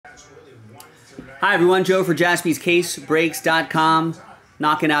Hi everyone, Joe for JaspysCaseBreaks.com,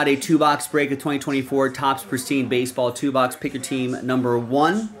 knocking out a 2-box break of 2024 Topps Pristine Baseball 2-box. Pick your team number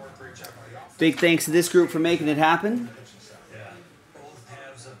 1. Big thanks to this group for making it happen.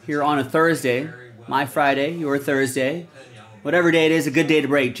 Here on a Thursday, my Friday, your Thursday. Whatever day it is, a good day to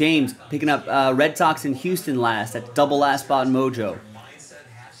break. James picking up Red Sox in Houston last at double last spot in Mojo.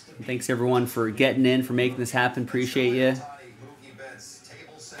 And thanks everyone for getting in, for making this happen. Appreciate you.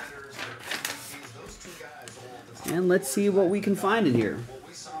 And let's see what we can find in here.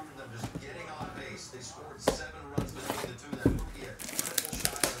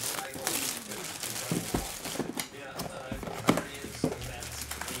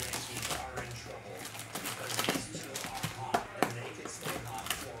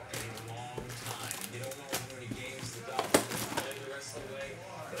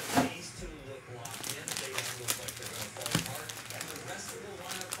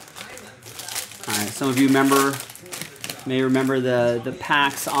 All right, some of you may remember the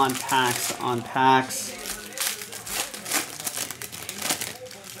packs on packs on packs.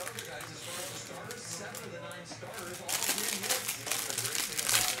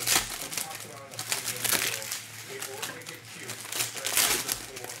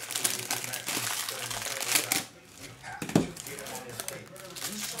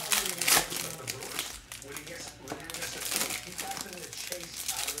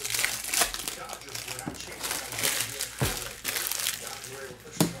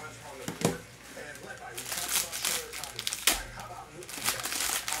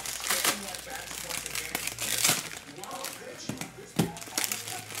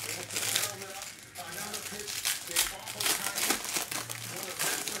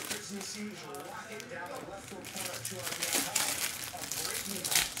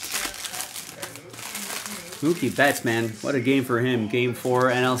 Mookie Betts, man. What a game for him. Game 4,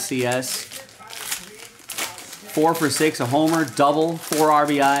 NLCS. 4 for 6, a homer, double, 4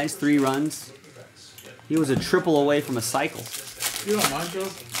 RBIs, 3 runs. He was a triple away from a cycle. You don't mind, Joe?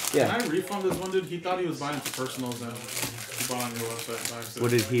 Yeah. Can I refund this one dude? He thought he was buying for personals and he bought on your website by accident.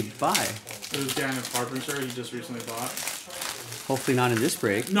 What did he buy? It was Daniel Carpenter he just recently bought. Hopefully not in this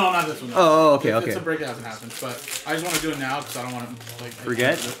break. No, not this one. No. Oh, okay, okay. It's a break that hasn't happened, but I just want to do it now because I don't want to like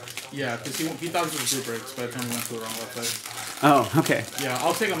forget. Yeah, because he thought this was group breaks, but I told him he went to the wrong website. Oh, okay. Yeah,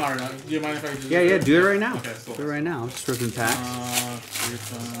 I'll take them out right now. Do you mind if I just Yeah, do it right now. Okay, cool. Do it right now. Just ripping packs.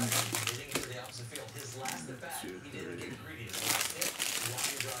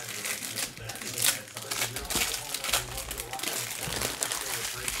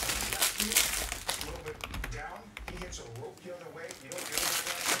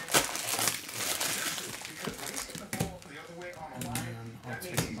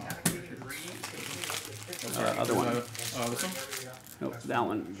 Other one. This one? Nope, that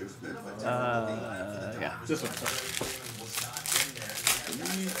one. Yeah. This one, sorry.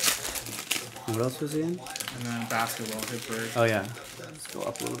 What else was he in? And then basketball, his break. Oh, yeah. Let's go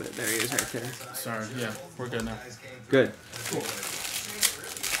up a little bit. There he is right there. Sorry, yeah, we're good now. Good. Cool.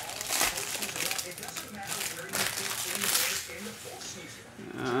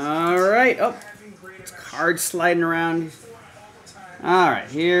 All right. Oh, it's cards sliding around. All right,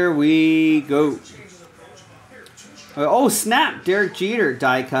 here we go. Oh, snap. Derek Jeter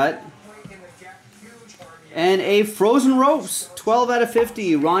die cut. And a Frozen Ropes, 12 out of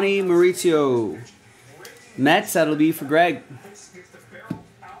 50, Ronnie Mauricio. Mets, that'll be for Greg.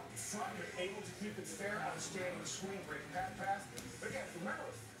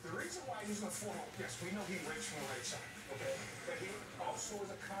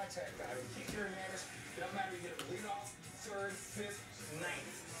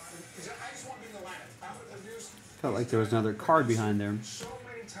 Felt like there was another card behind there.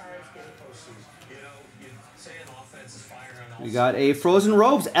 We got a Frozen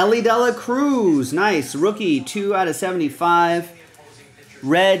Ropes, Ellie Dela Cruz. Nice. Rookie, 2 out of 75.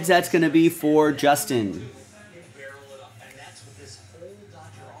 Reds, that's going to be for Justin.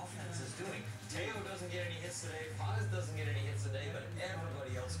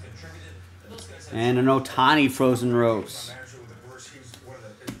 And an Ohtani Frozen Ropes.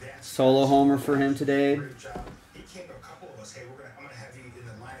 Solo homer for him today.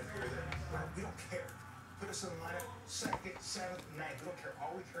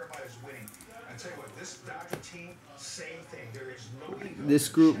 This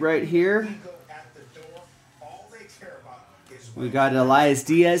group right here, we got Elias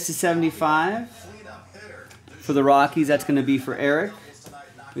Diaz to 75. For the Rockies, that's going to be for Eric.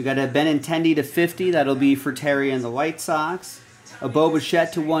 We got a Benintendi to 50. That'll be for Terry and the White Sox. A Bo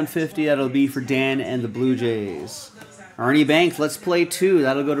Bichette to 150. That'll be for Dan and the Blue Jays. Ernie Banks, let's play 2.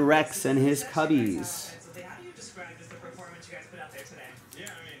 That'll go to Rex and his Cubbies. How do you describe just the performance you guys put out there today? Yeah,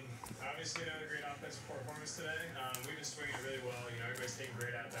 I mean, obviously another great offensive performance today. We've been swinging it really well. You know, everybody's taking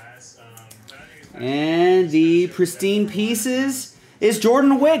great at-bats. And the pristine pieces is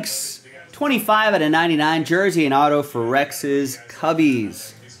Jordan Wicks. 25 out of 99 jersey and auto for Rex's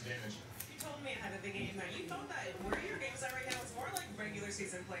Cubbies. You told me ahead of the game that you thought that where your games are right now, it's more like regular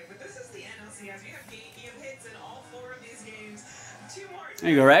season play. But this is the NLCS. You have hits in all 4 of these games. 2 more.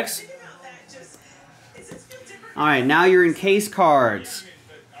 There you go, Rex. All right, now you're in case cards.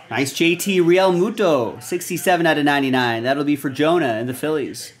 Nice JT Real Muto, 67 out of 99. That'll be for Jonah and the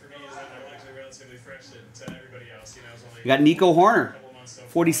Phillies. We got Nico Horner,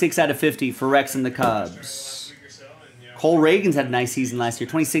 46 out of 50 for Rex and the Cubs. Cole Reagan's had a nice season last year,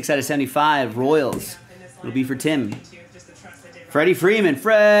 26 out of 75, Royals. It'll be for Tim. Freddie Freeman,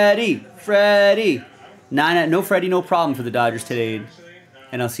 Freddie. No Freddie, no problem for the Dodgers today.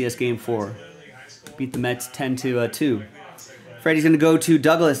 NLCS Game 4. Beat the Mets 10-2. Freddie's going to go to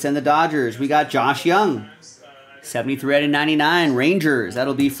Douglas and the Dodgers. We got Josh Young, 73 out of 99, Rangers.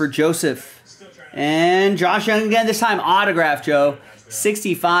 That'll be for Joseph. And Josh Young again, this time autograph, Joe.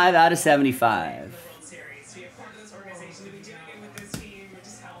 65 out of 75.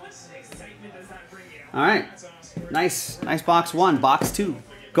 All right. Nice box 1. Box 2.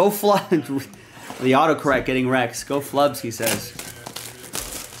 Go Flubs. The autocorrect getting Rex. Go Flubs, he says.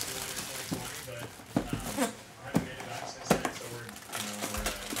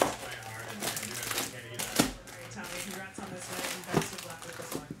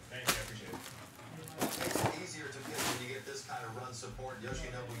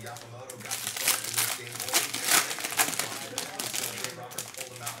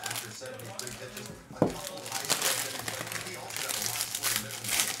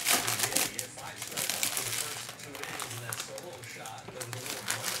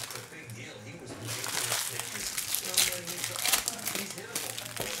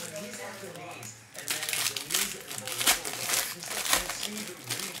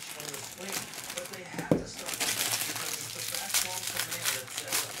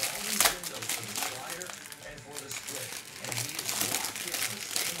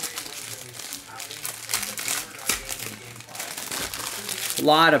 A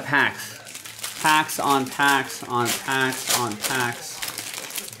lot of packs. Packs on packs on packs on packs.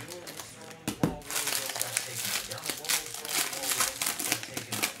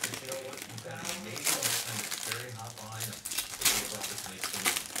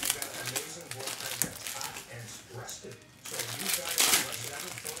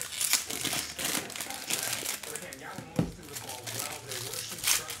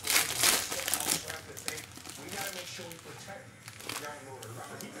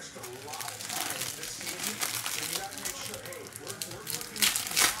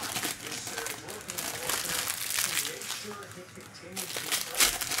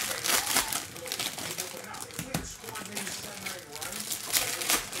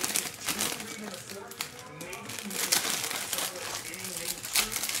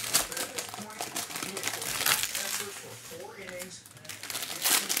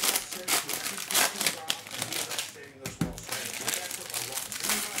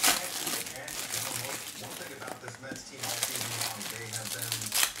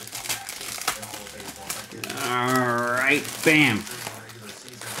 Bam.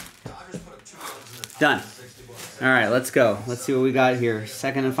 Done. All right, let's go. Let's see what we got here.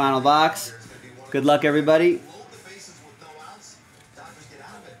 Second and final box. Good luck, everybody.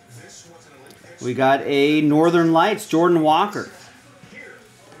 We got a Northern Lights, Jordan Walker.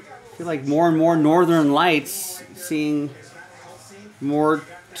 I feel like more and more Northern Lights, seeing more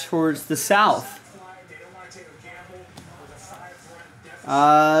towards the south.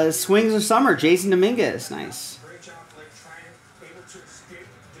 Swings of Summer, Jason Dominguez. Nice.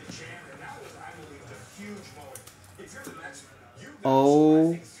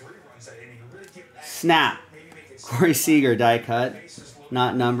 Oh, snap. Corey Seager, die cut.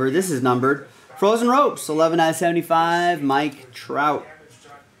 Not numbered. This is numbered. Frozen Ropes, 11 out of 75, Mike Trout.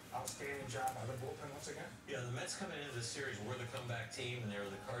 Yeah, the Mets coming into this series were the comeback team, and they were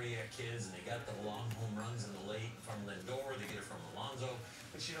the cardiac kids, and they got the long home runs in the late from Lindor. They get it from Alonso.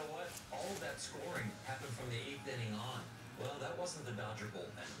 But you know what? All of that scoring happened from the 8th inning on. Well, that wasn't the Dodger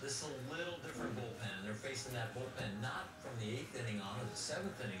bullpen. This is a little different bullpen, and they're facing that bullpen not from the 8th inning on or the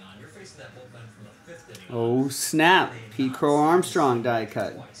 7th inning on. You're facing that bullpen from the 5th inning on. Oh, snap. Pete Crow Armstrong die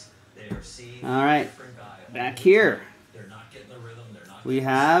cut. All right, back here. We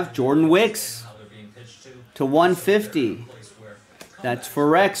have Jordan Wicks to 150. That's for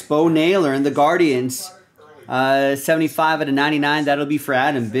Rex. Bo Naylor and the Guardians. 75 out of 99. That'll be for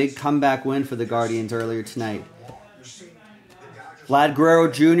Adam. Big comeback win for the Guardians earlier tonight. Vlad Guerrero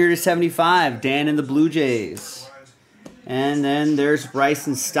Jr. to 75. Dan in the Blue Jays. And then there's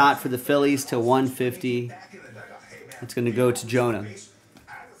Bryson Stott for the Phillies to 150. It's going to go to Jonah. I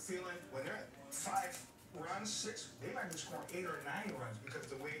have a feeling when they're at 5 runs, 6, they might be scoring 8 or 9 runs because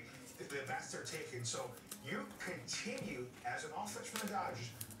the way the bats they're taking. So you continue as an offense from the Dodgers,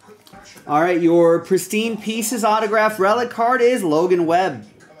 put pressure. All right, your Pristine Pieces autograph relic card is Logan Webb.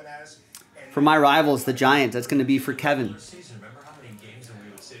 For my rivals, the Giants. That's going to be for Kevin. Remember how many games that we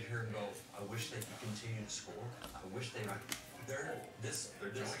would sit here and go, I wish they could continue to score. I wish they would. They're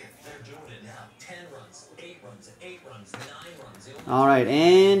doing it now. 10 runs, 8 runs, 8 runs, 9 runs. All right,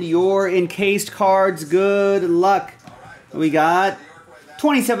 and your encased cards, good luck. We got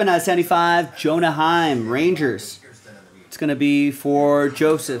 27 out of 75, Jonah Heim, Rangers. It's going to be for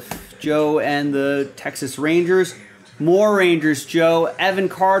Joseph, Joe, and the Texas Rangers. More Rangers, Joe. Evan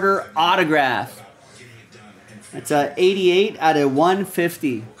Carter, autograph. That's a 88 out of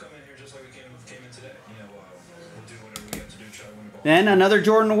 150. Then another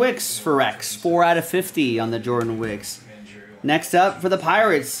Jordan Wicks for Rex. 4 out of 50 on the Jordan Wicks. Next up for the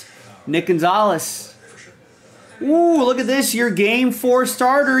Pirates, Nick Gonzalez. Ooh, look at this. Your Game 4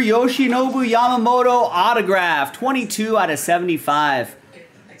 starter, Yoshinobu Yamamoto autograph. 22 out of 75.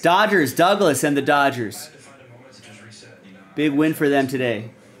 Dodgers, Douglas and the Dodgers. Big win for them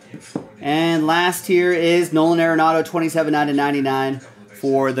today. And last here is Nolan Arenado, 27 out of 99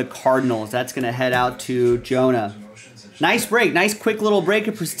 for the Cardinals. That's going to head out to Jonah. Nice break. Nice quick little break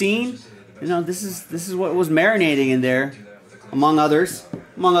of Pristine. You know, this is what was marinating in there, among other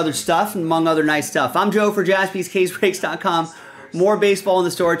stuff and among other nice stuff. I'm Joe for JaspysCaseBreaks.com. More baseball in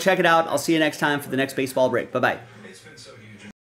the store. Check it out. I'll see you next time for the next baseball break. Bye-bye.